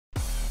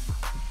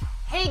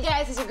Hey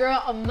guys, it's your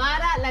girl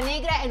Amara La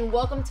Negra and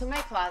welcome to my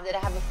closet. I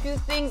have a few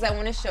things I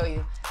want to show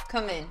you.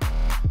 Come in.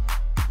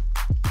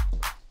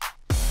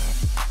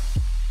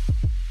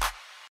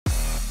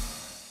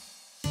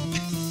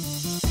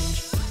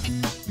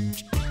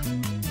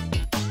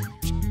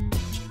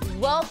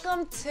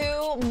 Welcome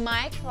to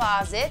my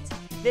closet.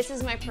 This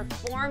is my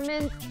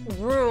performance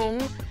room.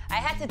 I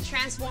had to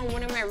transform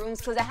one of my rooms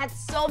because I had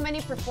so many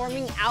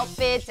performing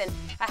outfits and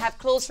I have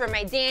clothes for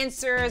my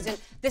dancers and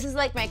this is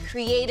like my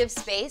creative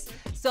space.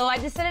 So I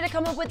decided to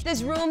come up with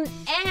this room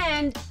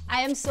and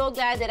I am so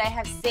glad that I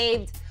have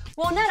saved,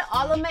 well, not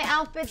all of my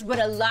outfits, but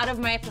a lot of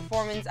my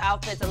performance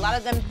outfits, a lot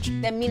of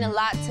them that mean a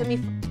lot to me.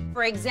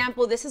 For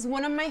example, this is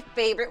one of my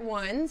favorite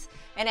ones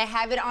and I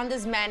have it on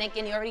this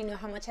mannequin. You already know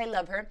how much I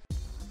love her.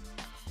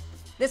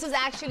 This was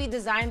actually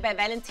designed by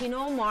Valentino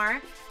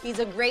Omar. He's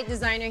a great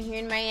designer here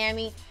in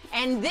Miami.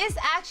 And this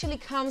actually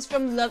comes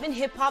from Love and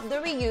Hip Hop, The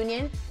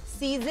Reunion,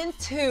 Season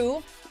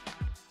 2.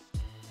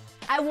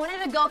 I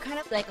wanted to go kind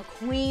of like a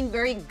queen,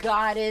 very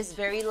goddess,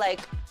 very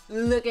like,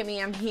 look at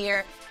me, I'm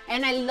here.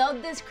 And I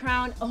love this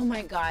crown. Oh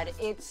my God,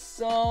 it's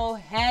so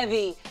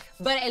heavy.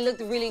 But it looked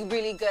really,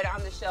 really good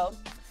on the show.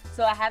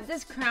 So I have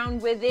this crown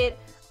with it.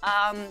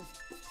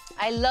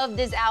 I love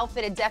this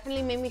outfit. It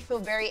definitely made me feel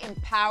very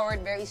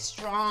empowered, very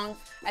strong.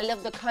 I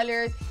love the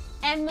colors.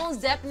 And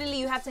most definitely,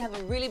 you have to have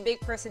a really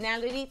big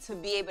personality to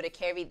be able to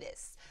carry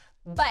this.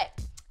 But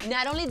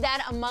not only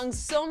that, among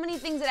so many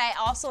things that I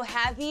also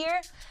have here,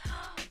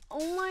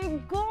 oh my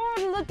God,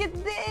 look at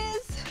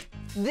this.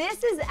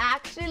 This is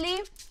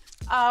actually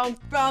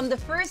from the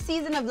first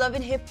season of Love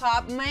and Hip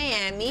Hop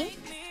Miami.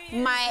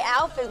 My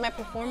outfit, my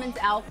performance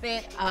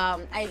outfit,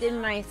 I did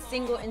my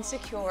single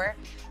Insecure,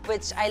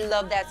 which I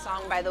love that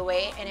song, by the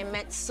way, and it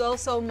meant so,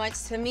 so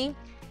much to me.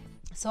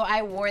 So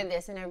I wore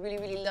this and I really,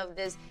 really love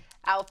this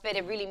outfit.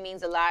 It really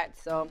means a lot.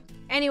 So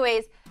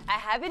anyways, I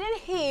have it in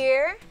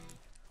here.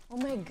 Oh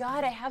my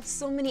God, I have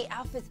so many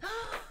outfits.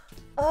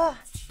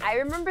 I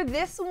remember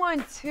this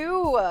one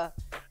too.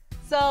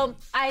 So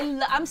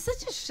I'm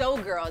such a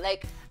showgirl.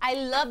 Like, I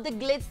love the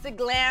glitz, the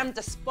glam,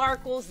 the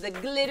sparkles, the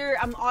glitter.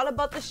 I'm all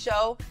about the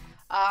show.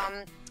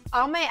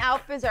 All my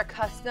outfits are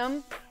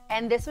custom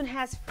and this one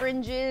has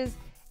fringes.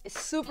 It's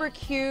super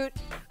cute.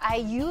 I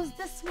used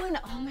this one.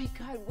 Oh my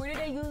God, where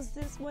did I use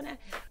this one at?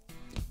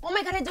 Oh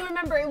my God, I do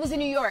remember. It was in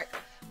New York.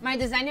 My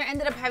designer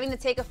ended up having to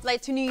take a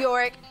flight to New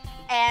York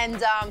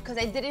and because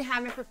I didn't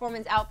have my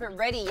performance outfit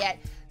ready yet.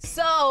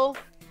 So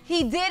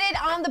he did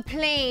it on the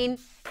plane.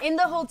 In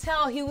the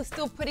hotel, he was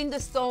still putting the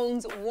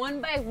stones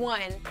one by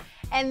one.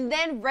 And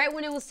then right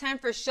when it was time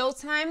for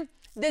showtime,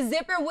 the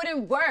zipper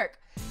wouldn't work.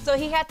 So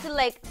he had to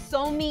like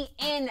sew me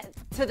in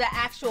to the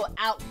actual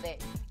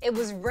outfit. It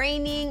was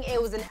raining,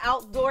 it was an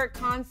outdoor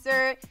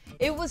concert.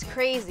 It was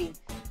crazy.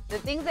 The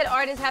things that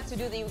artists have to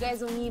do that you guys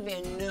don't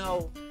even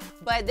know.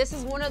 But this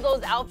is one of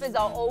those outfits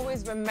I'll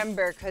always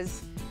remember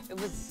because it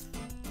was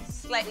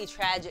slightly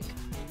tragic.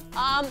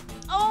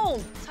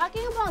 Oh,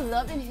 talking about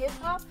Love and Hip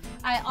Hop,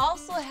 I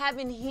also have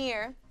in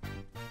here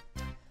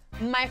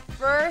my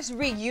first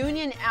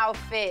reunion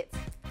outfit.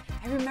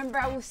 I remember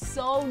I was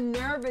so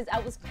nervous, I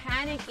was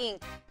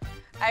panicking.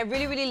 I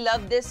really, really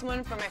love this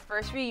one for my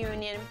first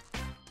reunion.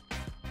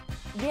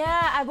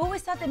 Yeah, I've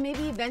always thought that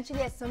maybe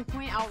eventually at some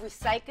point I'll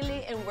recycle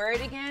it and wear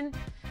it again.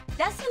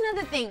 That's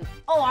another thing.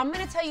 Oh, I'm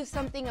gonna tell you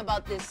something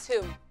about this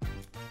too.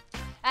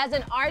 As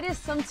an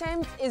artist,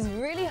 sometimes it's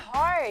really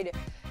hard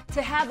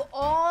to have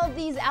all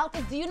these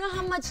outfits. Do you know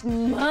how much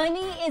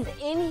money is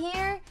in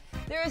here?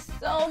 There is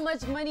so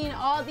much money in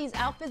all these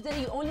outfits that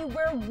you only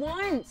wear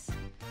once.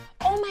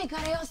 Oh my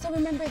God, I also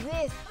remember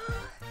this.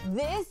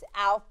 This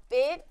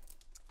outfit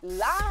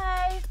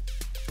live.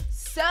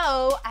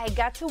 So I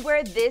got to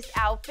wear this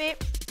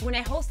outfit when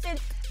I hosted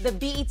the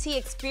BET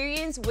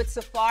Experience with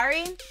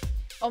Safari.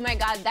 Oh my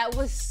God, that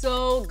was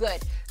so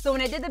good. So when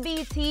I did the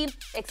BET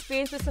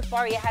Experience with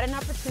Safari, I had an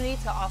opportunity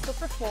to also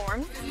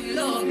perform.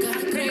 Lord,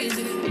 got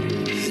crazy.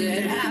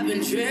 Said I've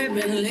been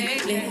tripping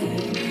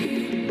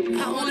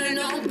lately. I wanna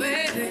know,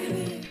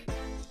 baby.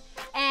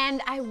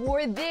 And I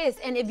wore this,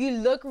 and if you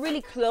look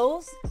really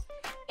close,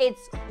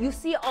 you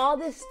see all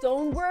this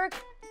stonework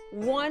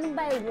one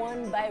by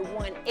one by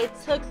one. It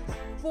took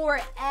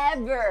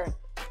forever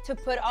to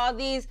put all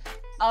these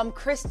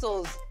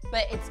crystals,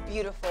 but it's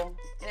beautiful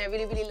and I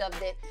really, really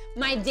loved it.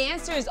 My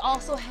dancers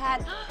also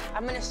had,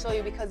 I'm gonna show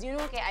you because you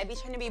know, okay, I be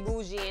trying to be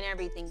bougie and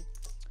everything.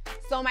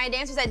 So my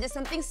dancers, I did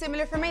something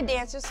similar for my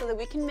dancers so that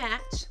we can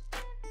match.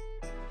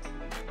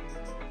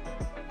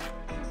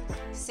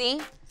 See,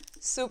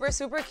 super,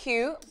 super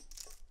cute.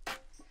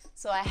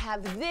 So I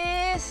have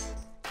this.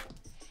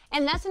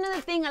 And that's another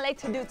thing I like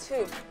to do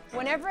too.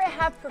 Whenever I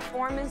have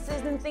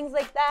performances and things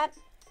like that,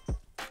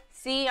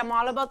 see, I'm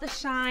all about the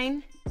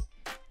shine.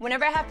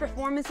 Whenever I have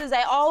performances,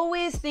 I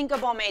always think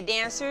about my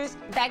dancers.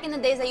 Back in the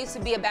days, I used to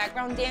be a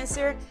background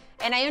dancer,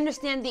 and I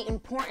understand the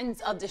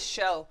importance of the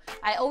show.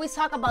 I always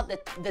talk about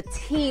the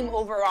team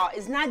overall.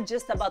 It's not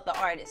just about the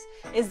artist.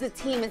 It's the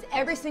team. It's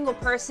every single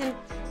person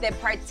that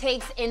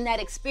partakes in that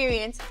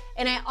experience.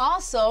 And I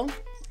also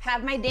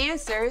have my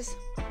dancers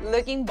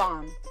looking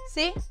bomb.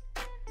 See?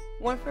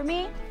 One for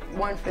me,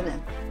 one for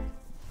them.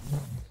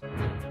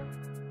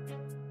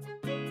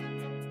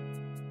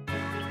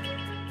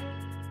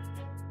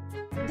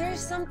 There's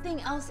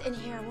something else in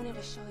here I wanted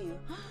to show you.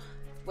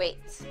 Wait,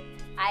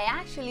 I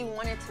actually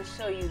wanted to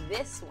show you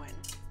this one.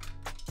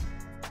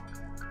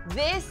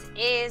 This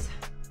is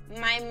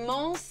my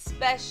most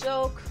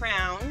special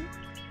crown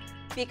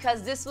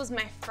because this was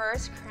my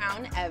first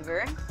crown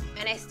ever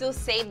and I still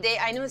saved it.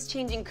 I know it's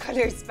changing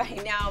colors by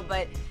now,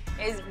 but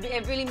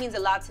it really means a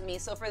lot to me.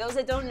 So for those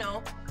that don't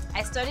know,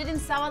 I started in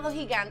Sábado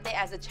Gigante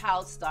as a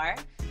child star.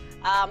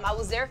 I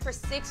was there for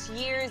 6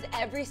 years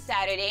every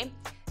Saturday.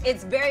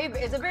 It's a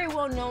very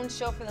well-known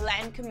show for the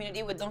Latin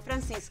community with Don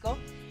Francisco.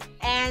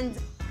 And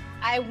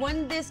I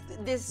won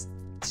this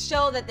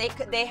show that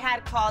they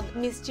had called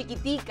Miss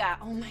Chiquitica.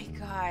 Oh my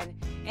God.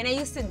 And I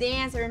used to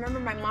dance. I remember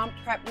my mom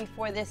prepped me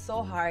for this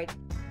so hard.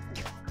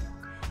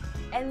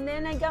 And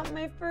then I got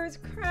my first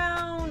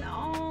crown.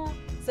 Oh.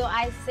 So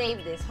I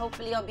saved this.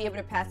 Hopefully I'll be able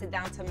to pass it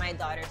down to my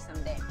daughter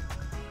someday.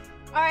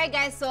 All right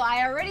guys, so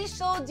I already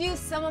showed you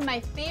some of my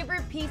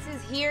favorite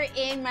pieces here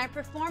in my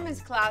performance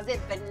closet,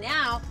 but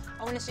now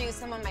I want to show you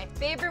some of my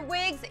favorite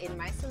wigs in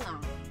my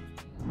salon.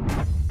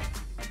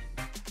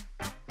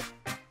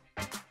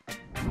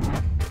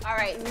 All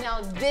right,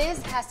 now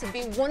this has to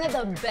be one of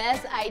the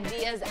best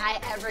ideas I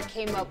ever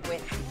came up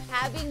with.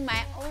 Having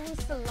my own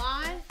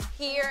salon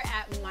here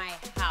at my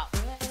house.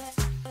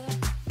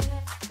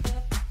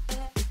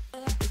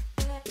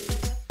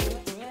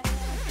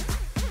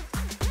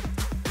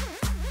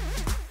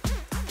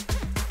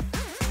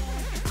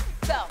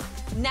 So,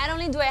 not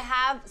only do I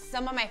have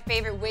some of my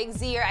favorite wigs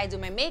here, I do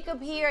my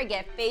makeup here, I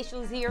get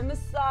facials here,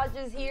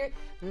 massages here,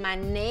 my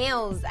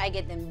nails, I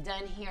get them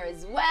done here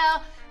as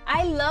well.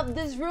 I love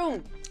this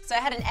room. So I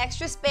had an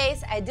extra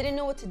space, I didn't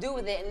know what to do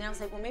with it, and then I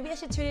was like, well, maybe I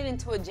should turn it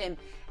into a gym.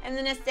 And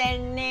then I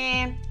said,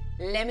 nah,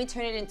 let me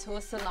turn it into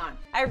a salon.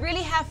 I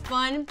really have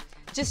fun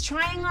just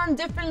trying on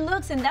different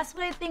looks, and that's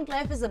what I think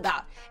life is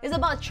about. It's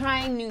about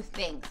trying new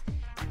things.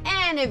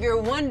 And if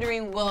you're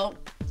wondering, well,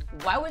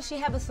 why would she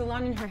have a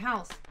salon in her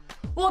house?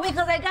 Well,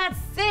 because I got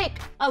sick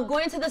of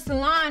going to the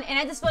salon and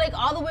I just felt like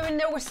all the women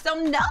there were so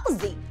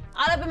nosy,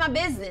 all up in my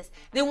business.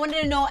 They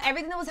wanted to know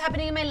everything that was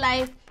happening in my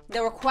life. They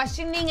were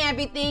questioning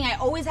everything. I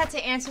always had to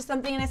answer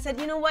something and I said,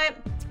 you know what?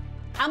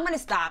 I'm gonna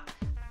stop.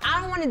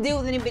 I don't wanna deal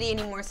with anybody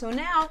anymore. So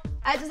now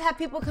I just have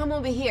people come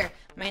over here.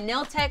 My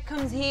nail tech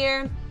comes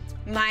here.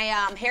 My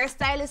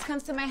hairstylist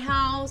comes to my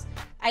house.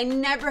 I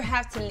never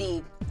have to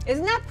leave.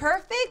 Isn't that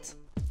perfect?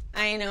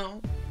 I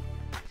know.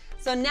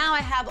 So now I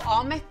have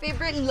all my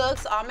favorite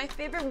looks, all my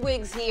favorite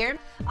wigs here.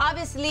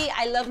 Obviously,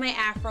 I love my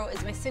afro.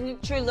 It's my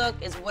signature look.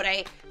 It's what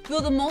I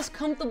feel the most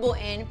comfortable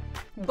in.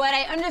 But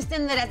I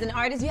understand that as an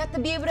artist, you have to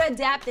be able to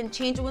adapt and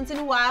change it once in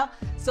a while.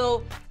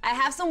 So I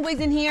have some wigs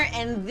in here,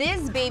 and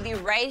this baby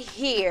right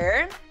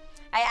here,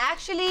 I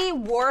actually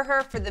wore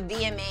her for the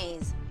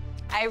VMAs.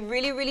 I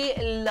really, really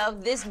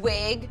love this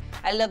wig.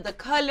 I love the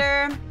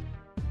color.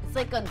 It's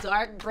like a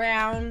dark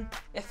brown.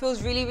 It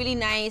feels really, really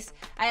nice.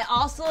 I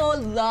also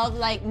love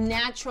like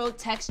natural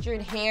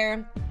textured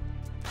hair,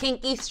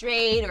 kinky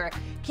straight or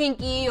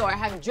kinky, or I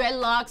have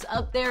dreadlocks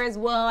up there as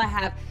well. I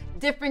have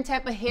different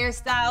type of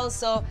hairstyles.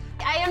 So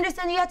I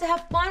understand you have to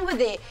have fun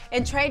with it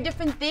and try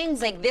different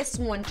things, like this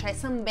one, try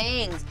some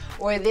bangs,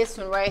 or this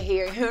one right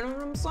here, you know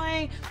what I'm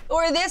saying?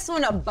 Or this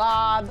one, a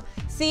bob.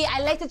 See, I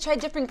like to try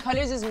different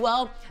colors as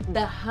well.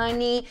 The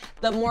honey,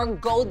 the more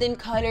golden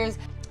colors.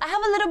 I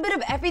have a little bit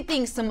of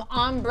everything, some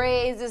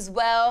ombres as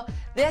well.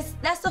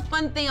 That's the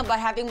fun thing about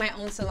having my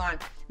own salon.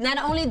 Not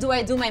only do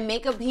I do my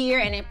makeup here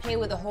and I play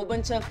with a whole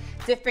bunch of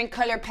different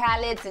color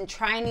palettes and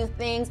try new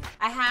things,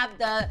 I have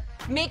the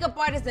makeup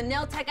artist, the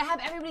nail tech, I have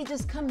everybody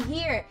just come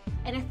here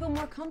and I feel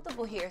more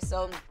comfortable here.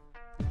 So,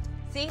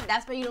 see,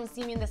 that's why you don't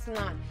see me in the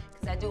salon,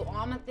 because I do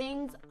all my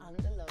things on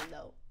the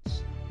low.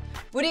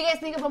 What do you guys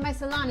think about my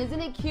salon?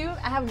 Isn't it cute?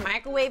 I have a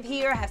microwave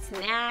here, I have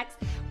snacks,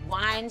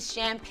 wine,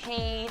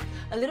 champagne,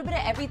 a little bit of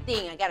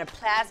everything. I got a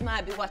plasma,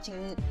 I'll be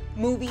watching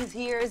movies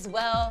here as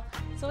well.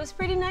 So it's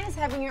pretty nice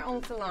having your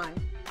own salon.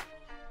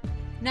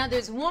 Now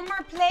there's one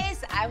more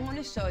place I want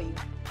to show you.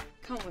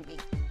 Come with me.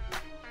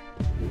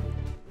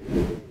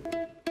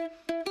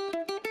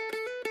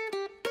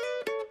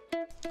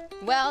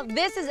 Well,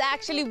 this is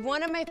actually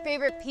one of my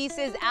favorite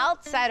pieces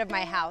outside of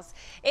my house.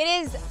 It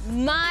is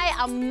my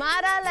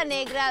Amara La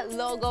Negra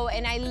logo,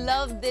 and I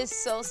love this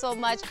so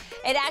much.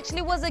 It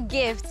actually was a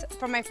gift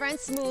from my friend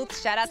Smooth.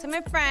 Shout out to my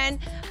friend.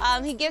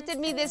 He gifted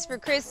me this for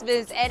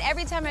Christmas, and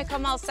every time I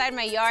come outside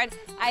my yard,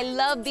 I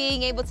love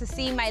being able to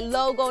see my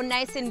logo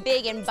nice and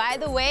big. And by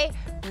the way,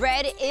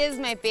 red is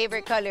my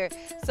favorite color.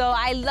 So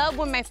I love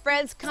when my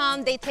friends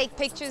come, they take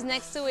pictures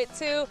next to it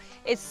too.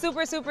 It's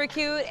super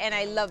cute, and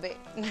I love it.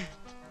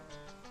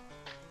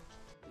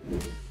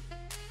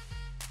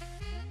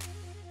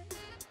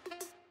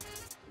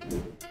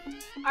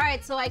 All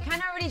right, so I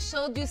kind of already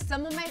showed you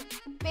some of my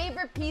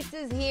favorite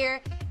pieces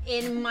here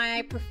in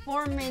my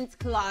performance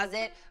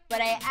closet,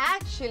 but I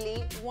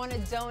actually want to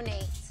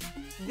donate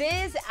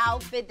this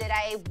outfit that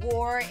I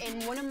wore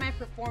in one of my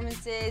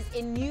performances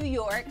in New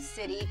York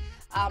City.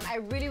 I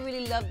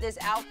really love this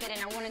outfit,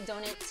 and I want to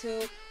donate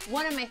to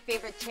one of my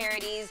favorite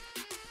charities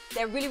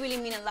that really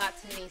mean a lot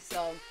to me.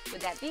 So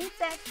with that being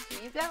said,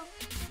 here you go.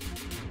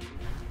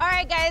 All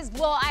right, guys,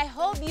 well, I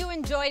hope you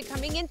enjoyed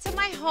coming into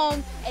my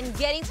home and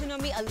getting to know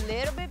me a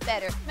little bit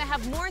better. I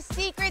have more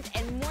secrets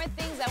and more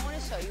things I want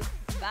to show you.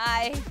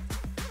 Bye.